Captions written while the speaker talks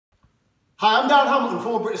Hi, I'm Dan Hamilton,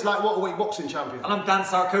 former British light welterweight boxing champion. And I'm Dan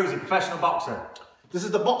Sarkozy, professional boxer. This is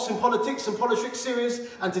the Boxing Politics and Politics series,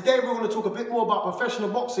 and today we're going to talk a bit more about professional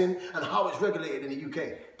boxing and how it's regulated in the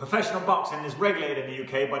UK. Professional boxing is regulated in the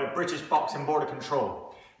UK by the British Boxing Board of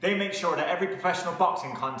Control. They make sure that every professional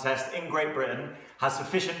boxing contest in Great Britain has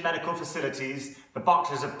sufficient medical facilities, the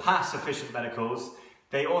boxers have passed sufficient medicals.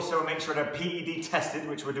 They also make sure they're PED tested,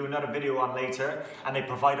 which we'll do another video on later, and they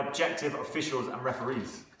provide objective officials and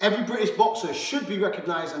referees. Every British boxer should be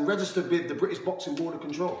recognised and registered with the British Boxing Board of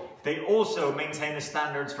Control. They also maintain the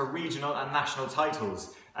standards for regional and national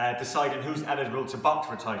titles, deciding who's eligible to box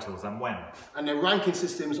for titles and when. And their ranking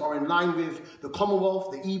systems are in line with the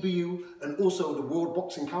Commonwealth, the EBU, and also the World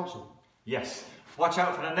Boxing Council. Yes. Watch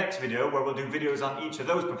out for the next video where we'll do videos on each of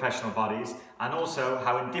those professional bodies and also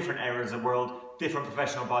how in different areas of the world different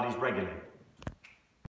professional bodies regulate.